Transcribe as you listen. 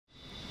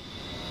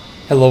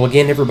Hello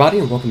again everybody,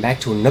 and welcome back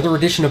to another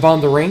edition of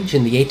On the Range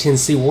in the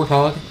A-10C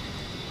Warthog.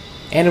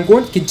 And I'm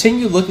going to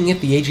continue looking at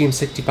the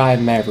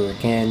AGM-65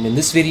 Maverick, and in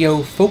this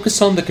video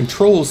focus on the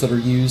controls that are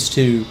used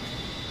to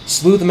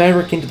slew the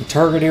Maverick into the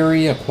target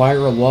area, acquire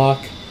a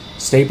lock,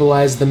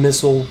 stabilize the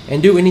missile,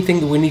 and do anything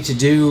that we need to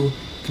do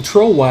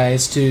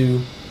control-wise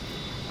to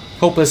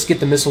help us get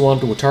the missile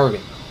onto a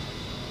target.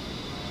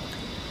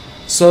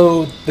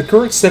 So the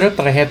current setup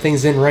that I have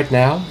things in right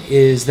now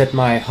is that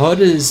my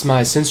HUD is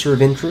my sensor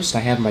of interest.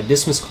 I have my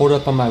Dismas code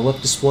up on my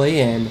left display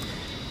and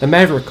the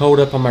Maverick code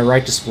up on my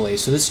right display.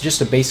 So this is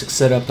just a basic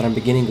setup that I'm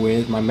beginning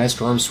with. My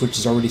master arm switch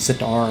is already set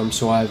to ARM,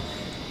 so I've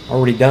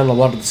already done a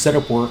lot of the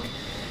setup work.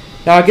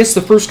 Now I guess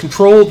the first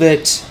control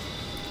that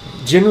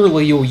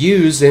generally you'll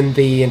use in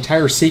the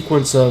entire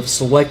sequence of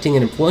selecting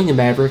and employing a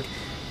Maverick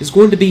is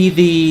going to be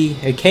the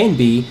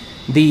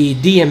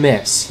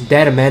DMS,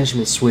 data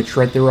management switch,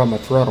 right there on my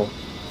throttle.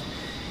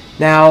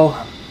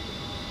 Now,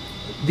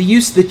 the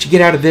use that you get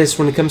out of this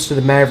when it comes to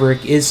the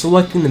Maverick is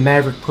selecting the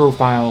Maverick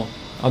profile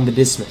on the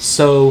Dismas.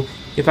 So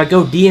if I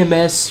go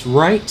DMS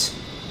right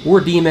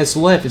or DMS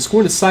left, it's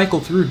going to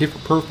cycle through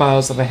different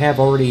profiles that I have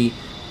already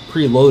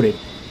preloaded.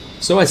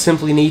 So I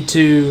simply need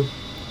to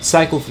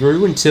cycle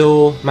through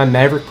until my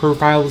Maverick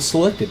profile is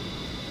selected.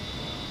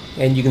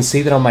 And you can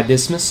see that on my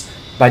Dismas,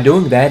 by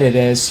doing that, it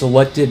has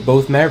selected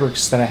both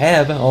Mavericks that I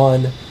have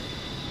on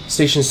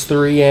stations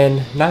 3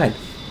 and 9.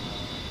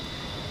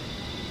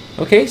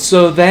 Okay,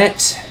 so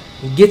that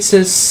gets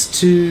us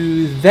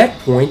to that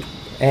point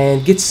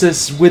and gets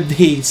us with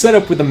the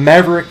setup with the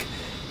Maverick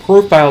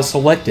profile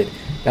selected.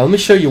 Now let me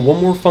show you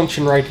one more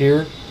function right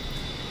here.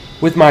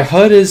 With my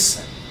HUD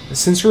as a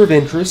sensor of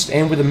interest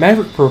and with the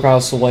Maverick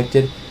profile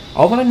selected,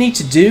 all that I need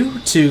to do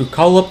to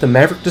call up the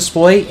Maverick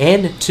display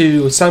and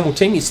to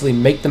simultaneously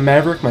make the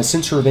Maverick my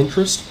sensor of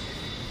interest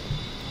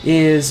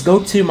is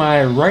go to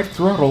my right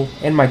throttle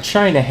and my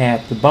China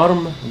hat, the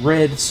bottom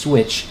red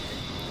switch.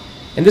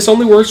 And this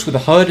only works with the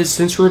HUD as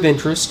sensor of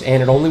interest,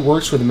 and it only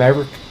works with the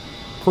Maverick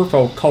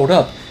profile called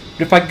up.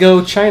 But if I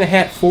go China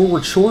hat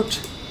forward short,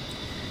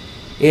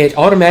 it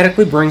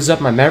automatically brings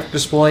up my Maverick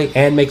display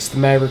and makes the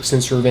Maverick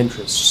sensor of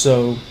interest.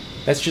 So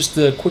that's just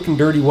the quick and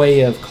dirty way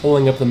of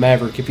calling up the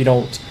Maverick if you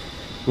don't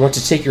want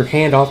to take your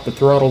hand off the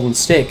throttle and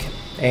stick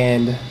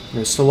and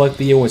select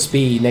the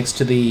OSB next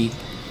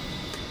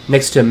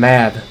to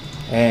MAV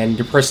and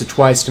depress it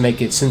twice to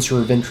make it sensor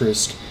of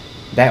interest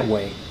that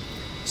way.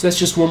 So that's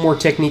just one more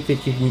technique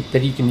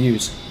that you can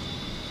use.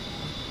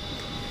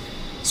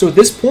 So at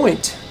this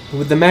point,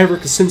 with the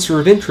Maverick as sensor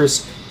of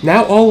interest,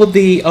 now all of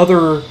the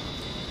other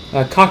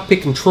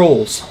cockpit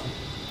controls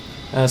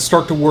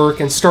start to work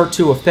and start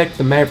to affect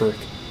the Maverick.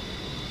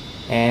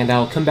 And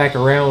I'll come back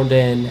around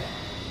and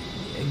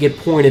get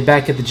pointed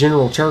back at the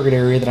general target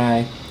area that I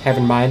have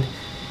in mind.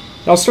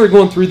 And I'll start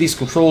going through these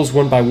controls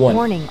one by one.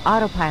 Warning,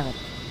 autopilot.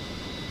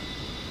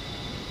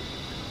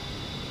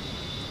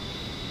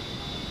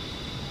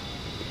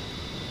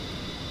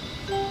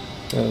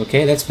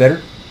 Okay, that's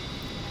better.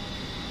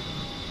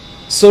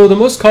 So the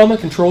most common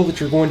control that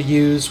you're going to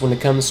use when it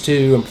comes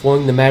to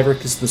employing the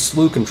Maverick is the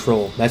slew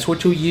control. That's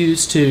what you'll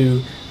use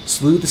to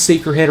slew the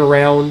seeker head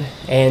around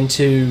and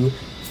to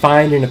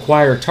find and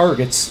acquire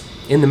targets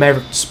in the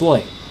Maverick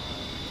display.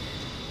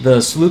 The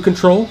slew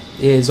control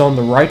is on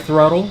the right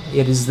throttle.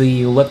 It is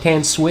the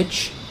left-hand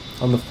switch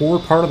on the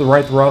forward part of the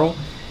right throttle,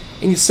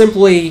 and you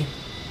simply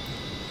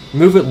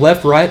move it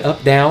left, right,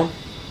 up, down,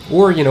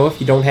 or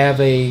if you don't have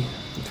a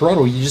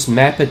throttle, you just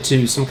map it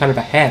to some kind of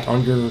a hat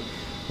on your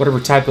whatever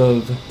type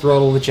of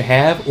throttle that you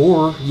have,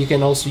 or you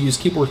can also use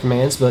keyboard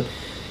commands, but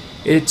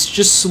it's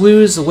just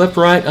slews the left,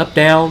 right, up,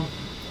 down,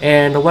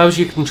 and allows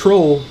you to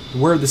control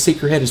where the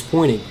seeker head is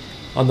pointing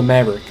on the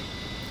Maverick.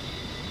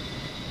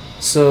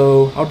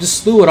 So I'll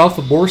just slew it off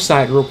the bore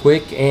sight real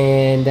quick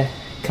and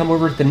come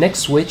over to the next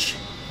switch,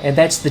 and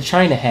that's the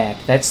China hat.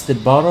 That's the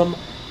bottom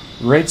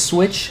red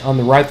switch on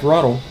the right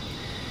throttle.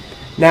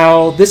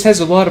 Now this has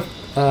a lot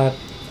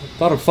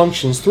of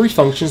functions, 3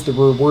 functions that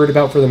we're worried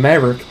about for the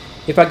Maverick.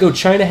 If I go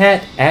China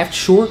hat aft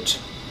short,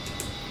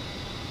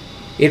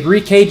 it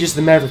recages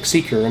the Maverick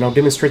seeker, and I'll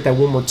demonstrate that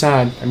one more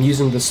time. I'm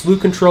using the slew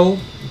control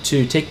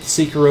to take the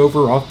seeker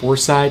over off bore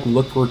sight and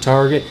look for a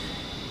target,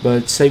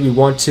 but say we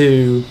want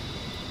to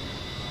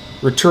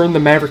return the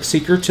Maverick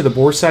seeker to the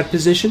bore sight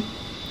position,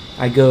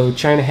 I go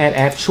China hat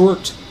aft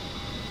short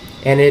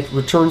and it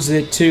returns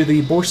it to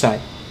the bore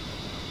sight.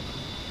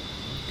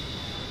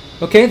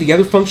 Okay, the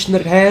other function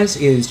that it has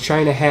is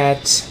China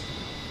hat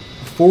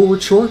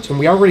forward short, and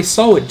we already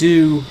saw it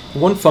do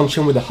one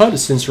function with the HUD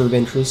as sensor of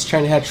interest.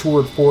 China hat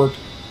short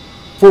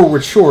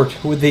forward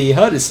short with the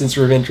HUD as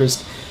sensor of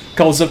interest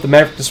calls up the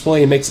Maverick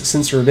display and makes it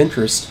sensor of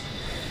interest.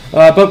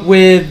 But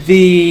with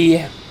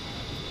the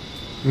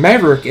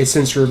Maverick as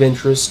sensor of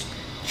interest,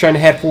 China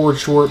hat forward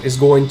short is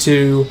going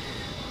to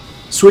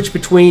switch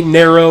between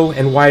narrow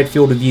and wide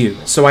field of view.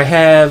 So I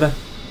have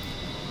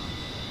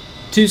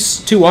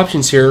two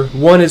options here.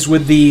 One is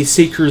with the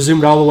seeker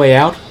zoomed all the way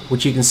out,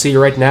 which you can see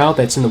right now,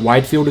 that's in the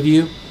wide field of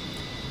view.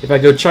 If I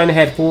go China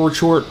hat forward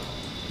short,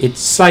 it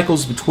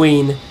cycles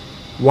between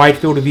wide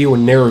field of view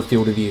and narrow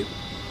field of view.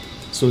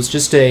 So it's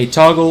just a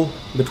toggle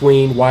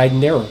between wide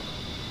and narrow.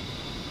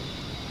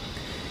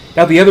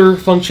 Now the other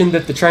function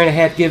that the China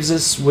hat gives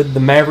us with the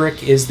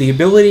Maverick is the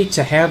ability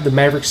to have the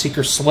Maverick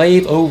Seeker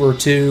slave over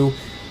to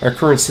our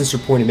current sensor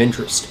point of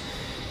interest.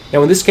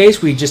 Now in this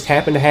case we just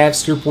happen to have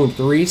steer point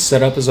 3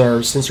 set up as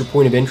our sensor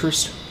point of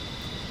interest.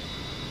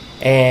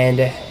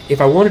 And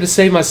if I wanted to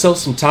save myself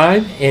some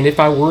time, and if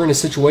I were in a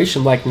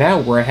situation like now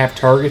where I have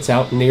targets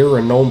out near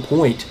a known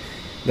point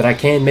that I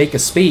can make a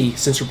SPI,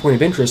 sensor point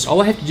of interest,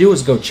 all I have to do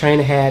is go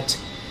China hat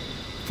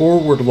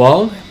forward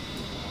long,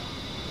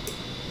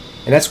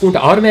 and that's going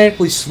to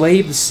automatically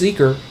slave the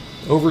seeker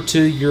over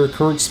to your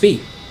current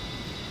SPI.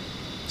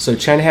 So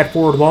China hat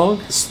forward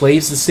long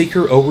slaves the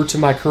seeker over to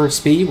my current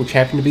SPI, which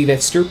happened to be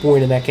that steer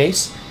point in that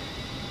case,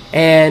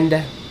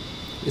 and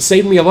it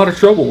saved me a lot of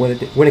trouble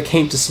when it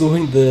came to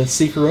slewing the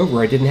seeker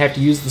over. I didn't have to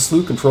use the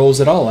slew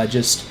controls at all. I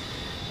just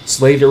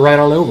slaved it right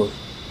on over.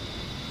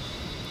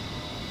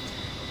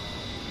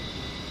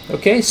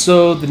 Okay,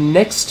 so the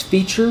next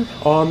feature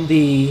on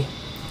the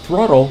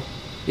throttle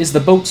is the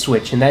boat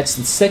switch, and that's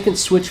the second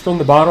switch from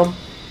the bottom.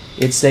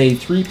 It's a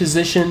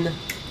 3-position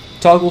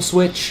toggle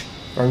switch.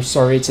 Or, I'm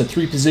sorry, it's a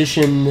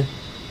 3-position...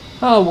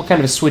 Oh, what kind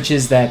of a switch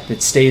is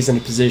that stays in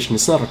a position?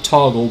 It's not a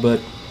toggle, but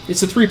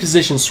it's a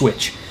 3-position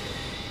switch.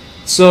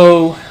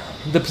 So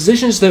the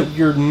positions that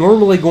you're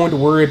normally going to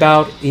worry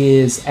about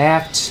is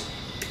aft,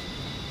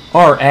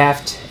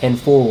 and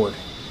forward.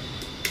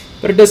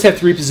 But it does have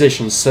 3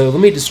 positions, so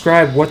let me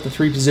describe what the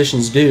 3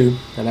 positions do,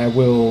 and I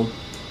will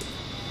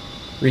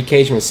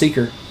recage my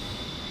seeker.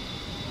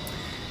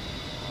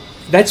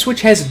 That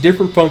switch has a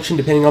different function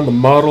depending on the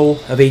model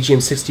of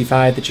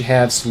AGM-65 that you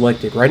have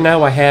selected. Right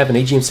now I have an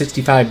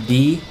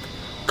AGM-65D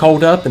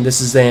called up, and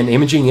this is an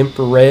imaging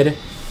infrared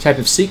type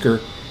of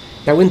seeker.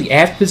 Now in the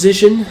aft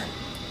position,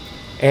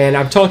 and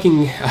I'm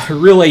talking a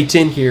real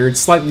A-10 here, it's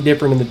slightly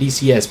different in the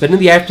DCS, but in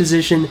the aft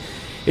position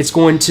it's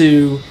going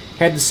to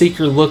have the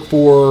seeker look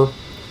for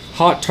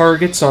hot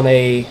targets on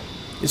a...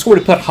 It's going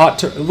to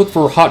put look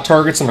for hot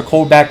targets on a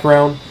cold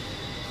background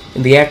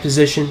in the aft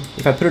position.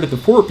 If I put it at the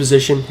forward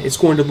position, it's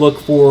going to look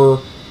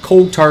for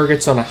cold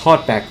targets on a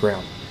hot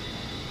background.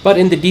 But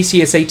in the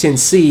DCS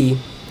A-10C,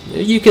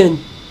 you can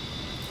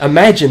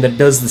imagine that it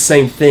does the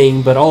same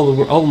thing, but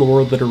all in the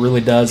world that it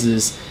really does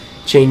is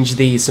change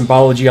the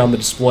symbology on the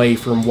display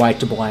from white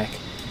to black.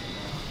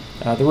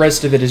 The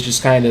rest of it is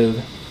just kind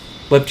of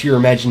left to your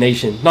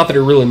imagination. Not that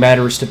it really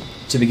matters to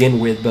begin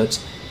with, but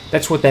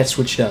that's what that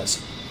switch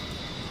does.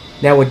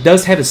 Now it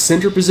does have a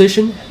center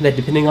position that,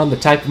 depending on the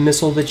type of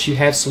missile that you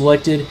have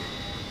selected,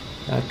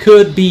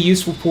 could be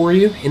useful for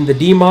you. In the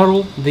D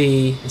model,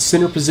 the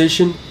center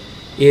position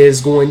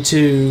is going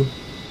to...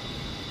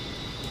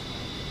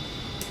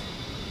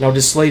 And I'll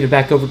just slave it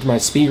back over to my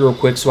SPI real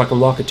quick so I can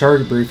lock a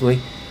target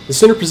briefly. The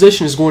center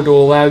position is going to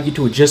allow you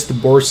to adjust the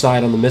bore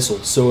sight on the missile.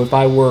 So if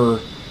I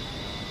wanted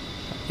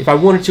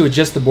to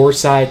adjust the bore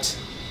sight,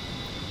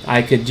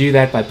 I could do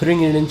that by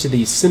putting it into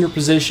the center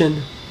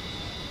position,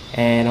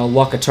 and I'll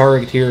lock a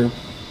target here.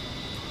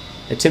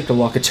 Attempt to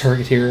lock a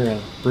target here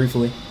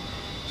briefly,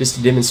 just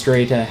to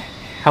demonstrate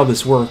how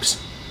this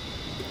works.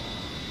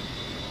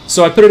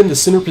 So I put it in the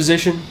center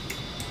position,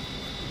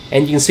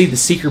 and you can see the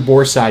seeker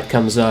bore sight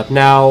comes up.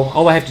 Now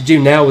all I have to do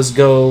now is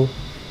go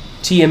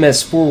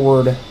TMS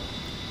forward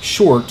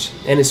short,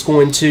 and it's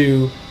going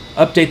to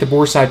update the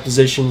bore sight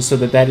position so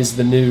that that is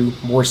the new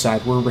bore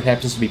sight, wherever it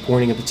happens to be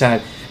pointing at the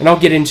time. And I'll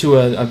get into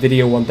a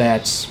video on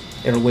that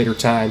at a later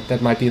time.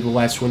 That might be the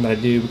last one that I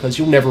do, because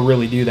you'll never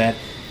really do that.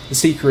 The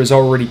seeker is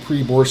already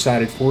pre-bore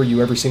sighted for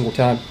you every single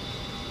time,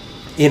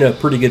 in a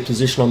pretty good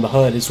position on the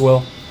HUD as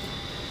well.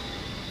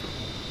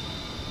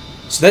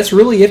 So that's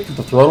really it for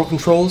the throttle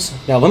controls.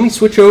 Now let me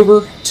switch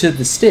over to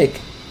the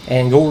stick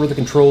and go over the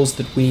controls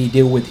that we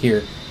deal with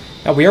here.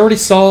 Now we already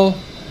saw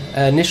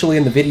initially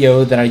in the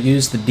video that I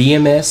used the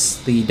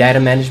DMS, the data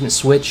management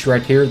switch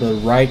right here, the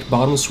right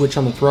bottom switch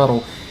on the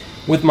throttle.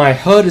 With my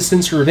HUD as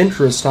sensor of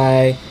interest,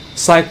 I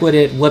cycled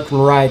it left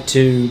and right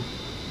to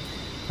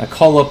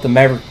call up the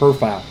Maverick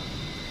profile.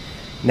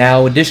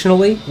 Now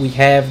additionally, we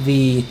have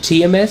the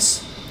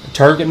TMS,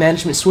 target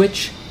management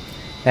switch.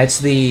 That's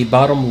the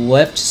bottom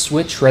left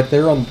switch right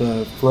there on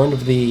the front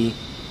of the,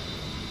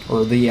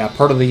 or the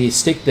part of the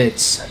stick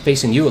that's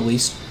facing you at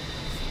least.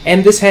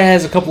 And this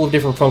has a couple of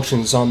different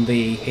functions on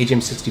the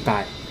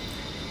AGM-65.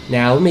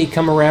 Now let me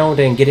come around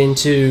and get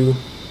into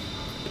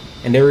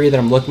an area that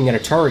I'm looking at a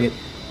target.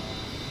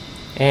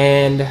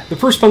 And the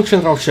first function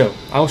that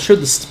I'll show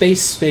the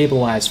space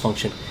stabilize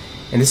function.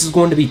 And this is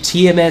going to be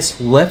TMS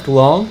left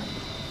long.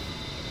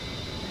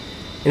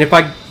 And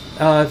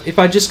if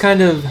I just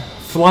kind of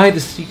fly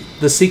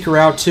the seeker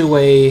out to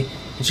a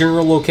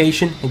general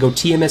location and go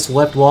TMS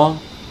left long,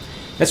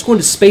 that's going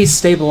to space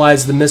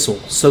stabilize the missile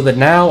so that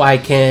now I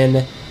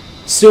can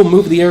still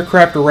move the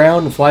aircraft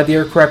around and fly the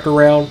aircraft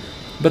around,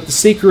 but the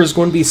seeker is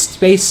going to be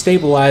space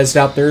stabilized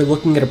out there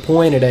looking at a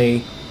point at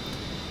a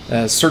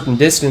certain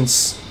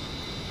distance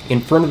in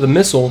front of the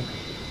missile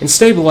and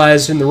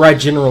stabilized in the right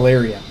general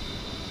area.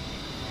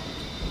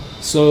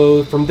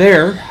 So from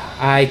there,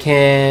 I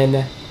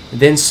can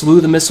then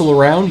slew the missile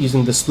around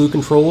using the slew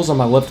controls on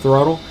my left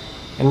throttle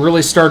and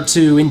really start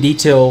to, in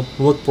detail,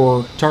 look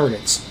for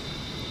targets.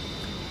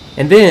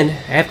 And then,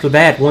 after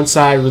that, once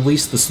I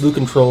release the slew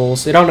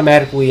controls, it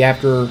automatically,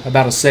 after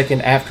about a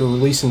second after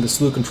releasing the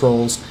slew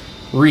controls,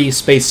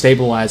 re-space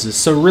stabilizes.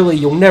 So really,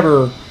 you'll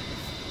never...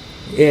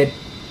 It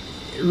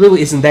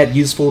really isn't that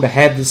useful to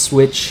have this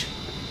switch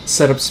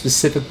set up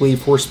specifically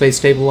for space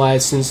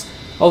stabilize, since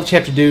all that you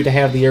have to do to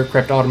have the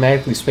aircraft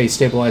automatically space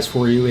stabilize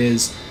for you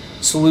is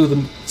slew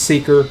the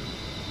seeker,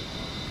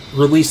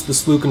 release the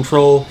slew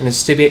control, and it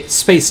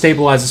space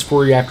stabilizes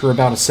for you after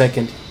about a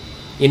second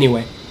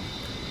anyway.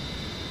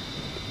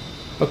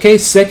 Okay,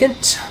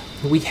 second,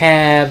 we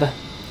have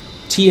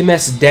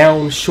TMS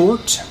down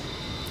short,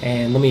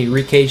 and let me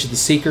recage the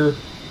seeker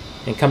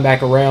and come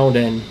back around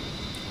and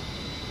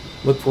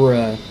look for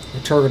a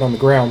target on the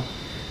ground.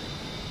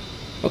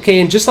 Okay,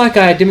 and just like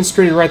I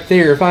demonstrated right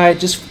there, if I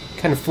just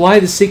kind of fly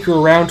the seeker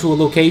around to a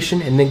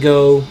location and then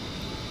go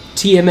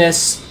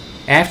TMS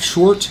aft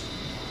short,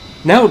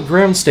 now it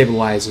ground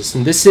stabilizes,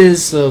 and this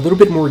is a little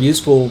bit more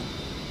useful,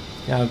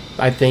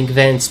 I think,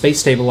 than space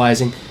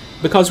stabilizing.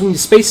 Because when you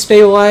space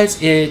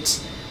stabilize, it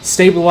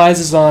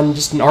stabilizes on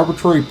just an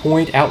arbitrary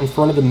point out in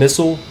front of the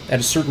missile at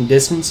a certain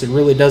distance. It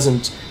really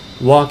doesn't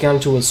lock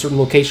onto a certain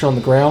location on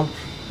the ground.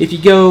 If you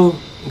go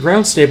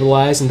ground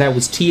stabilize, and that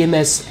was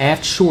TMS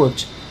aft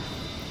short,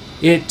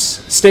 it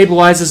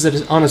stabilizes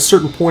it on a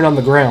certain point on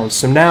the ground.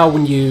 So now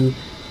when you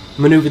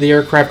maneuver the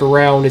aircraft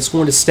around, it's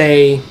going to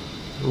stay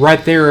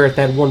right there at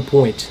that one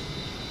point.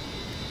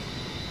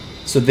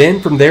 So then,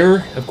 from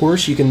there, of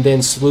course, you can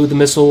then slew the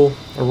missile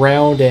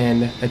around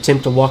and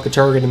attempt to lock a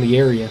target in the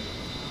area.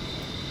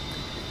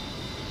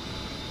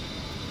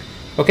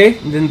 Okay,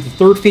 and then the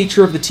third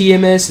feature of the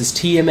TMS is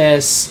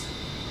TMS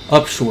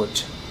up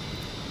short.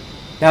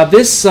 Now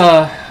this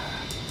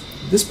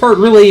part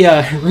really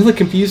really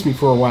confused me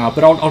for a while,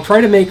 but I'll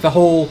try to make the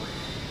whole...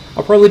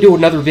 I'll probably do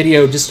another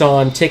video just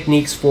on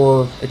techniques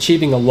for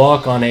achieving a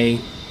lock on a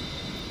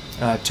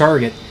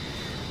target.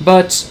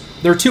 But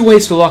there are two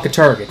ways to lock a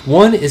target.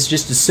 One is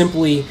just to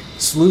simply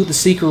slew the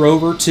seeker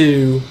over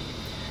to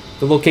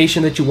the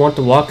location that you want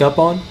to lock up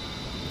on.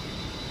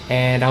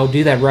 And I'll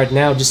do that right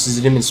now just as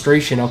a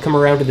demonstration. I'll come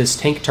around to this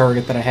tank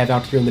target that I have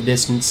out here in the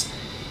distance,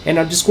 and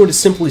I'm just going to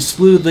simply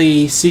slew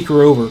the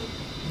seeker over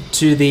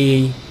to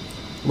the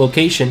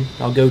location.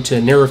 I'll go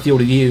to narrow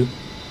field of view,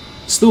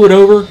 slew it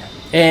over,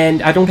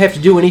 and I don't have to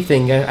do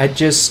anything. I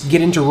just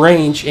get into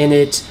range, and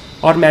it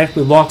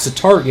automatically locks a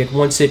target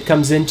once it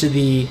comes into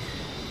the,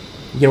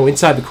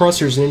 inside the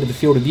crosshairs and into the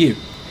field of view.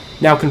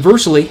 Now,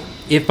 conversely,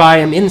 if I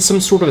am in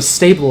some sort of a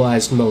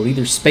stabilized mode,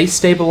 either space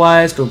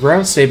stabilized or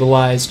ground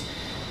stabilized,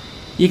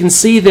 you can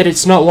see that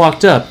it's not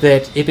locked up,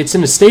 that if it's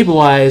in a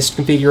stabilized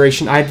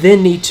configuration, I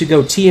then need to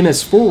go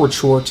TMS forward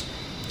short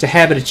to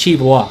have it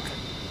achieve lock.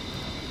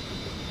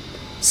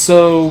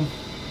 So,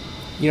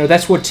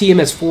 that's what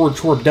TMS forward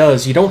short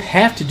does. You don't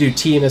have to do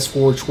TMS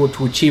forward short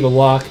to achieve a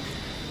lock.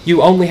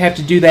 You only have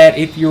to do that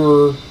if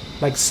you're,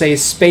 like, say,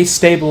 space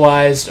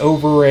stabilized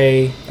over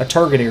a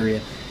target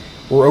area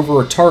or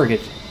over a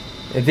target.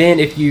 And then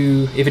if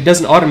it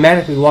doesn't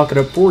automatically lock it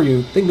up for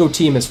you, then go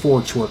TMS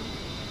forward short.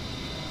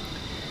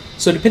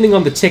 So depending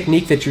on the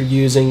technique that you're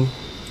using,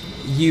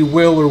 you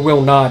will or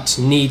will not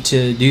need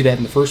to do that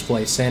in the first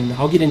place. And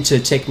I'll get into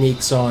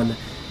techniques on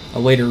a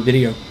later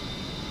video.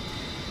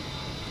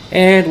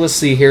 And let's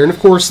see here. And of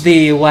course,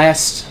 the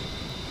last,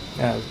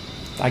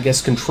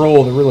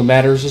 control that really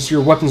matters is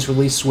your weapons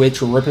release switch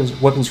or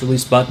weapons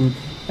release button.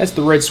 That's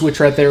the red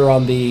switch right there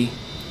on the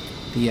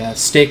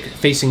stick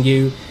facing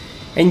you.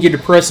 And you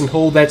depress and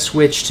hold that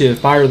switch to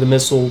fire the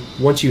missile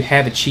once you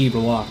have achieved a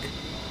lock.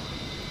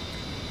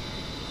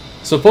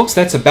 So folks,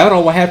 that's about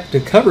all I have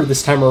to cover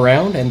this time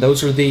around, and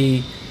those are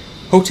the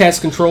HOTAS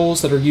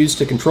controls that are used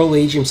to control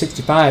the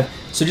AGM-65.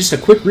 So just a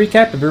quick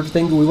recap of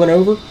everything that we went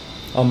over.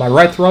 On my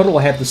right throttle,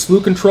 I have the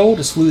slew control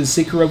to slew the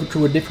seeker over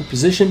to a different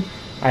position.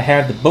 I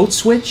have the boat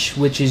switch,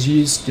 which is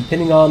used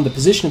depending on the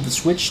position of the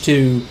switch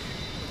to...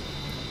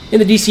 In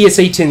the DCS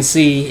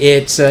A-10C,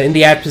 it's in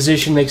the aft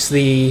position, makes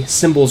the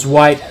symbols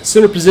white.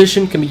 Center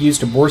position can be used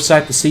to bore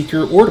sight the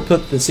seeker or to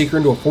put the seeker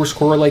into a force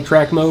correlate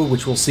track mode,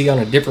 which we'll see on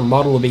a different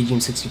model of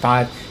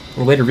AGM-65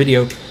 in a later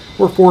video.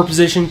 Or forward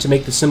position to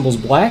make the symbols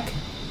black.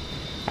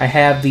 I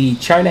have the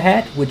China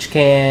hat, which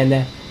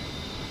can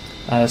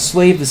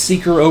slave the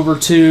seeker over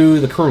to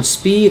the current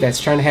speed.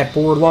 That's China hat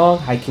forward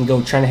long. I can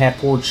go China hat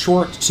forward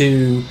short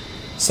to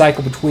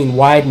cycle between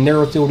wide and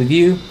narrow field of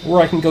view.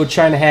 Or I can go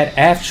China hat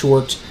aft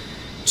short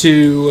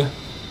to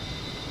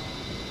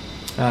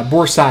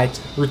bore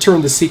sight,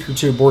 return the seeker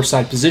to bore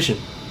sight position.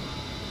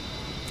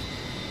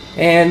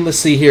 And let's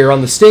see here,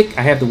 on the stick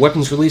I have the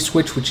weapons release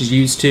switch, which is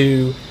used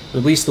to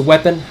release the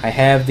weapon. I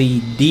have the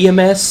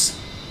DMS,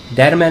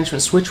 data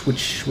management switch,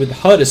 which with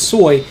HUD as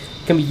soy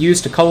can be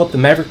used to call up the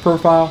Maverick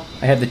profile.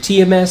 I have the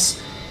TMS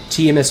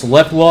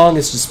left long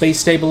is to space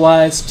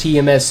stabilize,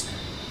 TMS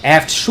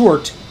aft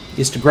short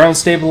is to ground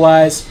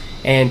stabilize,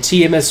 and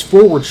TMS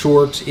forward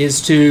short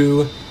is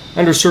to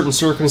under certain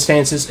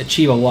circumstances,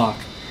 achieve a lock.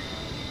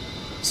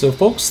 So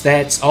folks,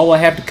 that's all I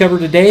have to cover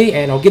today,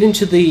 and I'll get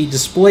into the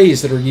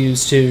displays that are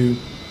used to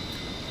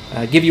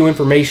give you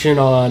information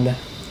on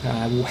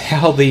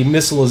how the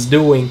missile is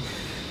doing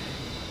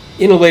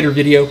in a later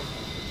video.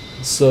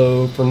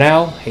 So for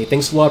now, hey,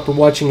 thanks a lot for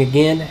watching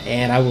again,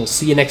 and I will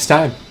see you next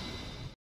time.